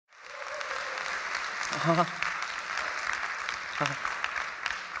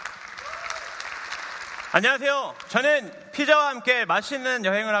안녕하세요. 저는 피자와 함께 맛있는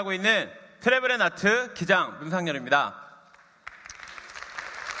여행을 하고 있는 트래블앤아트 기장 문상열입니다.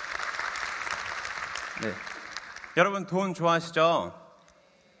 네. 여러분 돈 좋아하시죠?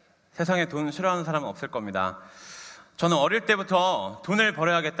 세상에 돈 싫어하는 사람은 없을 겁니다. 저는 어릴 때부터 돈을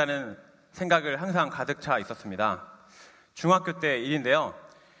벌어야겠다는 생각을 항상 가득 차 있었습니다. 중학교 때 일인데요.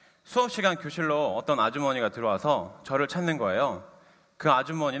 수업 시간 교실로 어떤 아주머니가 들어와서 저를 찾는 거예요. 그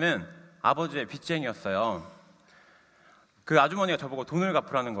아주머니는 아버지의 빚쟁이였어요. 그 아주머니가 저보고 돈을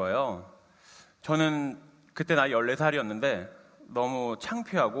갚으라는 거예요. 저는 그때 나이 14살이었는데 너무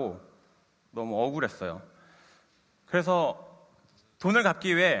창피하고 너무 억울했어요. 그래서 돈을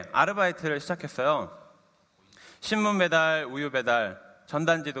갚기 위해 아르바이트를 시작했어요. 신문 배달, 우유 배달,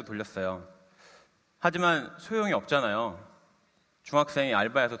 전단지도 돌렸어요. 하지만 소용이 없잖아요. 중학생이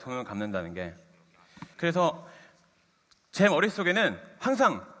알바해서 돈을 갚는다는 게. 그래서 제 머릿속에는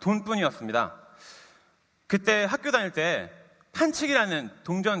항상 돈뿐이었습니다. 그때 학교 다닐 때 판치기라는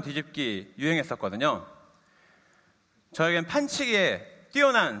동전 뒤집기 유행했었거든요. 저에겐 판치기에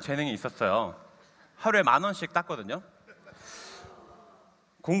뛰어난 재능이 있었어요. 하루에 10,000원씩 땄거든요.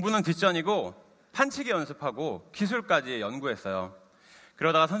 공부는 뒷전이고 판치기 연습하고 기술까지 연구했어요.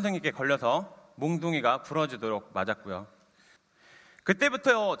 그러다가 선생님께 걸려서 몽둥이가 부러지도록 맞았고요.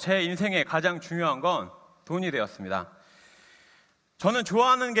 그때부터 제 인생의 가장 중요한 건 돈이 되었습니다. 저는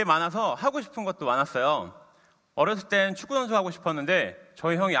좋아하는 게 많아서 하고 싶은 것도 많았어요. 어렸을 땐 축구선수 하고 싶었는데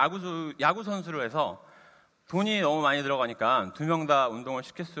저희 형이 야구 선수를 해서 돈이 너무 많이 들어가니까 2명 다 운동을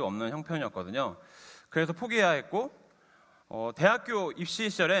시킬 수 없는 형편이었거든요. 그래서 포기해야 했고 대학교 입시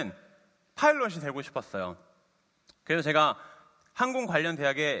시절엔 파일럿이 되고 싶었어요. 그래서 제가 항공 관련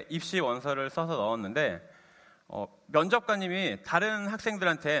대학에 입시 원서를 써서 넣었는데 면접관님이 다른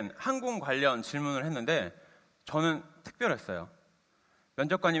학생들한텐 항공 관련 질문을 했는데 저는 특별했어요.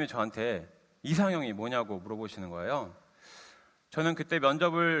 면접관님이 저한테 이상형이 뭐냐고 물어보시는 거예요. 저는 그때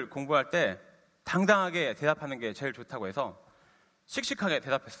면접을 공부할 때 당당하게 대답하는 게 제일 좋다고 해서 씩씩하게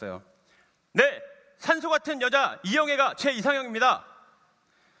대답했어요. 네! 산소 같은 여자 이영애가 제 이상형입니다.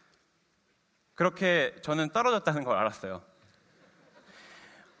 그렇게 저는 떨어졌다는 걸 알았어요.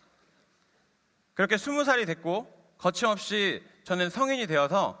 그렇게 20살이 됐고 거침없이 저는 성인이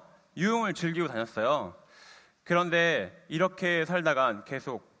되어서 유흥을 즐기고 다녔어요. 그런데 이렇게 살다간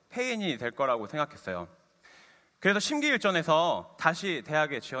계속 폐인이 될 거라고 생각했어요. 그래서 심기일전해서 다시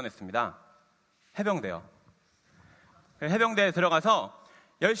대학에 지원했습니다. 해병대요. 해병대에 들어가서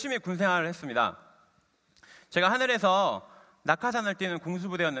열심히 군생활을 했습니다. 제가 하늘에서 낙하산을 뛰는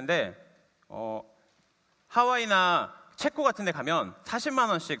공수부대였는데 하와이나 체코 같은 데 가면 40만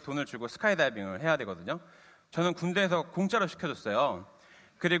원씩 돈을 주고 스카이다이빙을 해야 되거든요. 저는 군대에서 공짜로 시켜줬어요.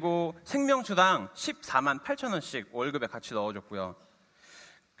 그리고 생명수당 14만 8천 원씩 월급에 같이 넣어줬고요.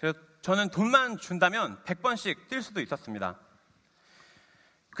 그래서 저는 돈만 준다면 100번씩 뛸 수도 있었습니다.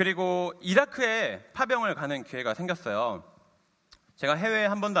 그리고 이라크에 파병을 가는 기회가 생겼어요. 제가 해외에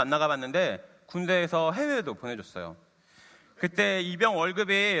한 번도 안 나가봤는데 군대에서 해외에도 보내줬어요. 그때 이병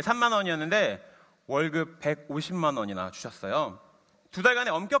월급이 3만 원이었는데 월급 150만 원이나 주셨어요. 2달간의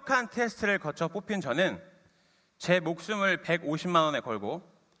엄격한 테스트를 거쳐 뽑힌 저는 제 목숨을 150만 원에 걸고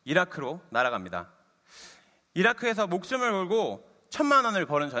이라크로 날아갑니다. 이라크에서 목숨을 걸고 1,000만 원을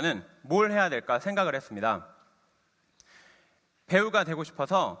버는 저는 뭘 해야 될까 생각을 했습니다. 배우가 되고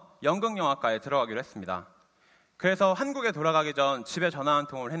싶어서 연극영화과에 들어가기로 했습니다. 그래서 한국에 돌아가기 전 집에 전화 한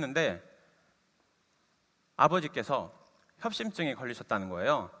통을 했는데 아버지께서 협심증이 걸리셨다는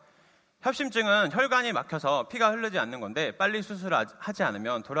거예요. 협심증은 혈관이 막혀서 피가 흐르지 않는 건데 빨리 수술하지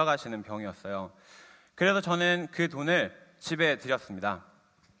않으면 돌아가시는 병이었어요. 그래서 저는 그 돈을 집에 드렸습니다.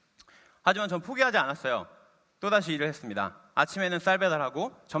 하지만 전 포기하지 않았어요. 또다시 일을 했습니다. 아침에는 쌀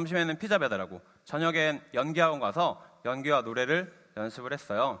배달하고 점심에는 피자 배달하고 저녁엔 연기학원 가서 연기와 노래를 연습을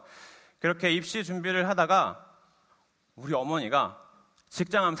했어요. 그렇게 입시 준비를 하다가 우리 어머니가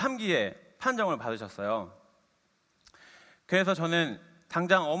직장암 3기에 판정을 받으셨어요. 그래서 저는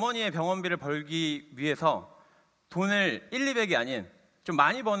당장 어머니의 병원비를 벌기 위해서 돈을 1, 200이 아닌 좀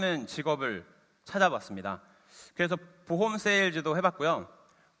많이 버는 직업을 찾아봤습니다. 그래서 보험 세일즈도 해봤고요.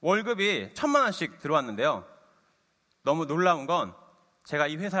 월급이 1,000만 원씩 들어왔는데요. 너무 놀라운 건 제가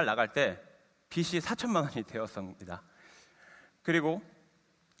이 회사를 나갈 때 빚이 4,000만 원이 되었습니다. 그리고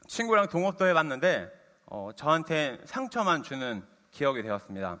친구랑 동업도 해봤는데 저한테 상처만 주는 기억이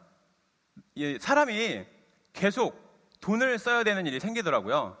되었습니다. 사람이 계속 돈을 써야 되는 일이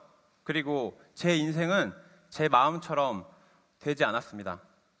생기더라고요. 그리고 제 인생은 제 마음처럼 되지 않았습니다.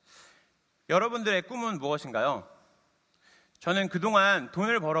 여러분들의 꿈은 무엇인가요? 저는 그동안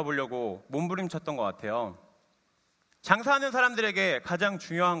돈을 벌어보려고 몸부림쳤던 것 같아요. 장사하는 사람들에게 가장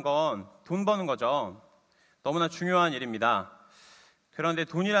중요한 건 돈 버는 거죠. 너무나 중요한 일입니다. 그런데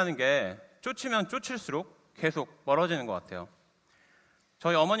돈이라는 게 쫓으면 쫓을수록 계속 멀어지는 것 같아요.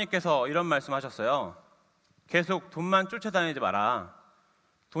 저희 어머니께서 이런 말씀 하셨어요. 계속 돈만 쫓아다니지 마라.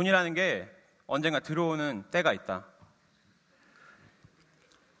 돈이라는 게 언젠가 들어오는 때가 있다.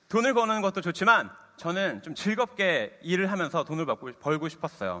 돈을 버는 것도 좋지만 저는 좀 즐겁게 일을 하면서 돈을 벌고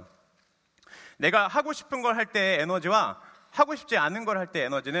싶었어요. 내가 하고 싶은 걸 할 때의 에너지와 하고 싶지 않은 걸 할 때의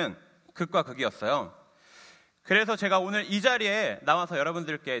에너지는 극과 극이었어요. 그래서 제가 오늘 이 자리에 나와서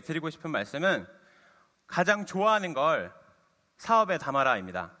여러분들께 드리고 싶은 말씀은 가장 좋아하는 걸 사업에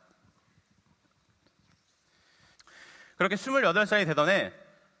담아라입니다. 그렇게 28살이 되던 해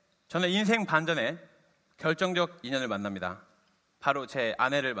저는 인생 반전에 결정적 인연을 만납니다. 바로 제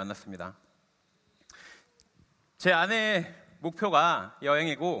아내를 만났습니다. 제 아내의 목표가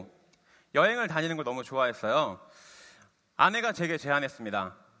여행이고 여행을 다니는 걸 너무 좋아했어요. 아내가 제게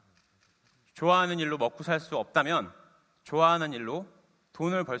제안했습니다. 좋아하는 일로 먹고 살 수 없다면 좋아하는 일로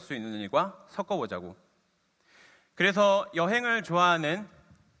돈을 벌 수 있는 일과 섞어보자고. 그래서 여행을 좋아하는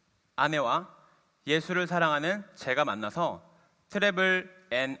아내와 예술을 사랑하는 제가 만나서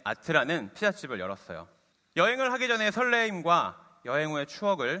트래블앤아트라는 피자집을 열었어요. 여행을 하기 전에 설레임과 여행 후의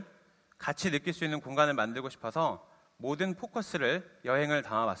추억을 같이 느낄 수 있는 공간을 만들고 싶어서 모든 포커스를 여행을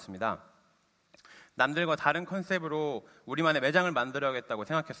담아봤습니다. 남들과 다른 컨셉으로 우리만의 매장을 만들어야겠다고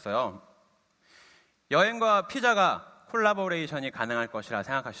생각했어요. 여행과 피자가 콜라보레이션이 가능할 것이라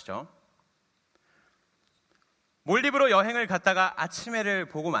생각하시죠? 몰디브로 여행을 갔다가 아침해를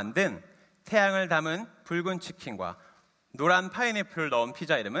보고 만든 태양을 담은 붉은 치킨과 노란 파인애플을 넣은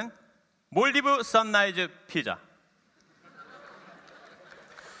피자 이름은 몰디브 선라이즈 피자.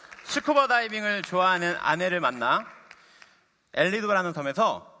 스쿠버 다이빙을 좋아하는 아내를 만나 엘리도라는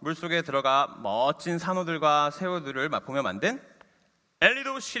섬에서 물속에 들어가 멋진 산호들과 새우들을 맛보며 만든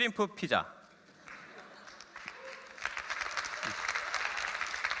엘리도 쉬림프 피자.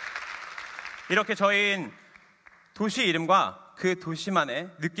 이렇게 저희는 도시 이름과 그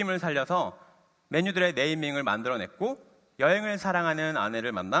도시만의 느낌을 살려서 메뉴들의 네이밍을 만들어냈고 여행을 사랑하는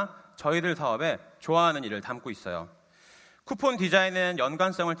아내를 만나 저희들 사업에 좋아하는 일을 담고 있어요. 쿠폰 디자인은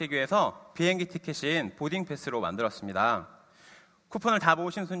연관성을 띠기 위해서 비행기 티켓인 보딩 패스로 만들었습니다. 쿠폰을 다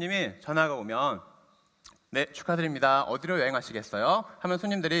모으신 손님이 전화가 오면 네, 축하드립니다. 어디로 여행하시겠어요? 하면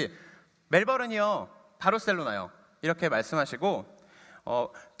손님들이 멜버른이요, 바르셀로나요, 이렇게 말씀하시고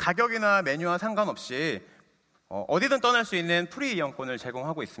가격이나 메뉴와 상관없이 어디든 떠날 수 있는 프리 이용권을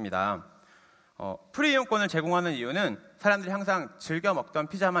제공하고 있습니다. 프리 이용권을 제공하는 이유는 사람들이 항상 즐겨 먹던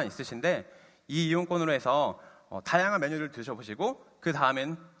피자만 있으신데 이 이용권으로 해서 다양한 메뉴를 드셔보시고 그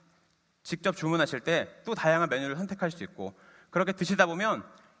다음엔 직접 주문하실 때 또 다양한 메뉴를 선택할 수 있고 그렇게 드시다 보면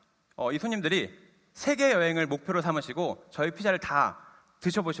이 손님들이 세계 여행을 목표로 삼으시고 저희 피자를 다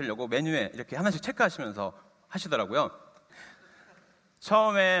드셔보시려고 메뉴에 이렇게 하나씩 체크하시면서 하시더라고요.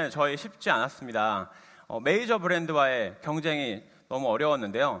 처음에 저희 쉽지 않았습니다. 메이저 브랜드와의 경쟁이 너무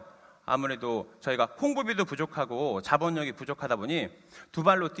어려웠는데요. 아무래도 저희가 홍보비도 부족하고 자본력이 부족하다 보니 두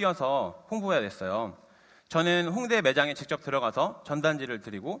발로 뛰어서 홍보해야 됐어요. 저는 홍대 매장에 직접 들어가서 전단지를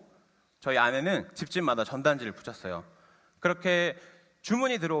드리고 저희 아내는 집집마다 전단지를 붙였어요. 그렇게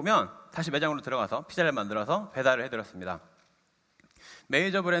주문이 들어오면 다시 매장으로 들어가서 피자를 만들어서 배달을 해드렸습니다.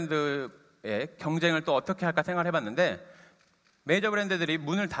 메이저 브랜드의 경쟁을 또 어떻게 할까 생각을 해봤는데 메이저 브랜드들이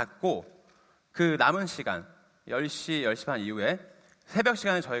문을 닫고 그 남은 시간 10시, 10시 반 이후에 새벽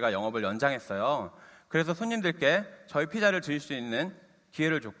시간에 저희가 영업을 연장했어요. 그래서 손님들께 저희 피자를 드실 수 있는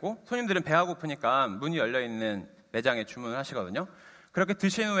기회를 줬고 손님들은 배가 고프니까 문이 열려있는 매장에 주문을 하시거든요. 그렇게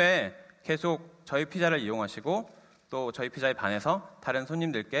드신 후에 계속 저희 피자를 이용하시고 또 저희 피자에 반해서 다른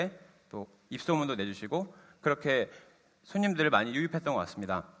손님들께 또 입소문도 내주시고 그렇게 손님들을 많이 유입했던 것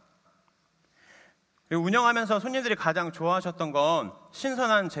같습니다. 그리고 운영하면서 손님들이 가장 좋아하셨던 건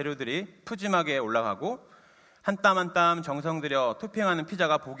신선한 재료들이 푸짐하게 올라가고 한 땀 한 땀 정성 들여 토핑하는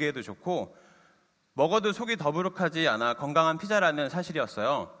피자가 보기에도 좋고 먹어도 속이 더부룩하지 않아 건강한 피자라는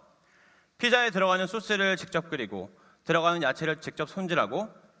사실이었어요. 피자에 들어가는 소스를 직접 끓이고 들어가는 야채를 직접 손질하고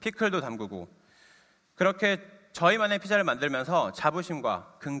피클도 담그고 그렇게 저희만의 피자를 만들면서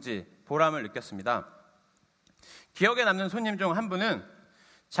자부심과 긍지, 보람을 느꼈습니다. 기억에 남는 손님 중 한 분은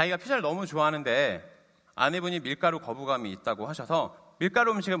자기가 피자를 너무 좋아하는데 아내분이 밀가루 거부감이 있다고 하셔서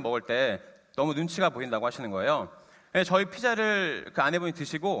밀가루 음식을 먹을 때 너무 눈치가 보인다고 하시는 거예요. 저희 피자를 그 아내분이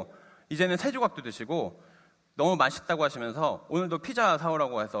드시고 이제는 세 조각도 드시고 너무 맛있다고 하시면서 오늘도 피자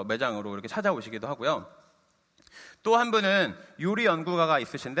사오라고 해서 매장으로 이렇게 찾아오시기도 하고요. 또 한 분은 요리 연구가가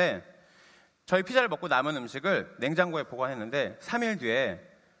있으신데 저희 피자를 먹고 남은 음식을 냉장고에 보관했는데 3일 뒤에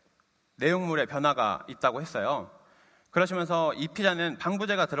내용물에 변화가 있다고 했어요. 그러시면서 이 피자는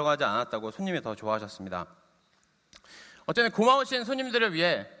방부제가 들어가지 않았다고 손님이 더 좋아하셨습니다. 어쨌든 고마우신 손님들을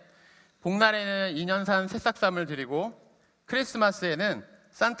위해 복날에는 2년산 새싹쌈을 드리고 크리스마스에는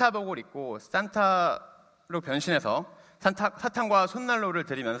산타복을 입고 산타로 변신해서 사탕과 손난로를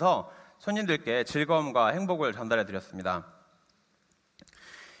드리면서 손님들께 즐거움과 행복을 전달해 드렸습니다.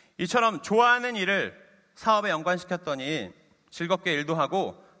 이처럼 좋아하는 일을 사업에 연관시켰더니 즐겁게 일도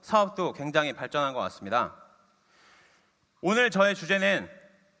하고 사업도 굉장히 발전한 것 같습니다. 오늘 저의 주제는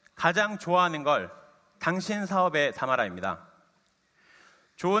가장 좋아하는 걸 당신 사업에 담아라입니다.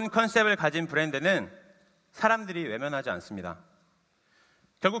 좋은 컨셉을 가진 브랜드는 사람들이 외면하지 않습니다.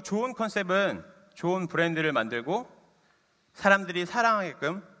 결국 좋은 컨셉은 좋은 브랜드를 만들고 사람들이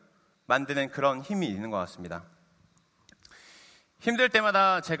사랑하게끔 만드는 그런 힘이 있는 것 같습니다. 힘들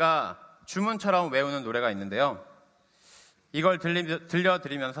때마다 제가 주문처럼 외우는 노래가 있는데요. 이걸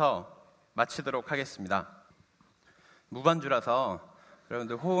들려드리면서 마치도록 하겠습니다. 무반주라서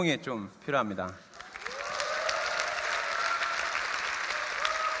여러분들 호응이 좀 필요합니다.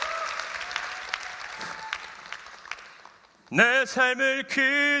 내 삶을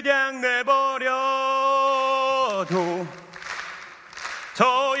그냥 내버려도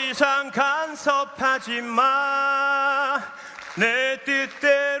더 이상 간섭하지 마. 내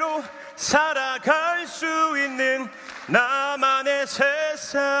뜻대로 살아갈 수 있는 나만의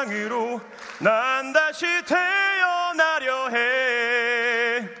세상으로 난 다시 태어나려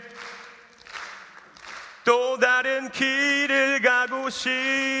해. 또 다른 길을 가고 싶어.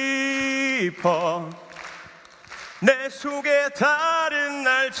 내 속에 다른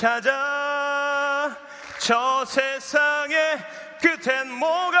날 찾아. 저 세상의 끝엔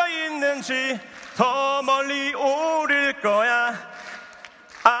뭐가 있는지 더 멀리 오를 거야.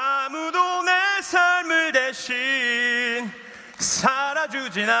 아무도 내 삶을 대신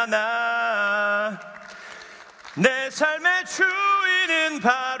살아주진 않아. 내 삶의 주인은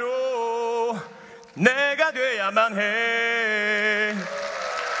바로 내가 돼야만 해.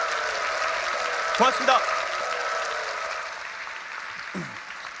 고맙습니다.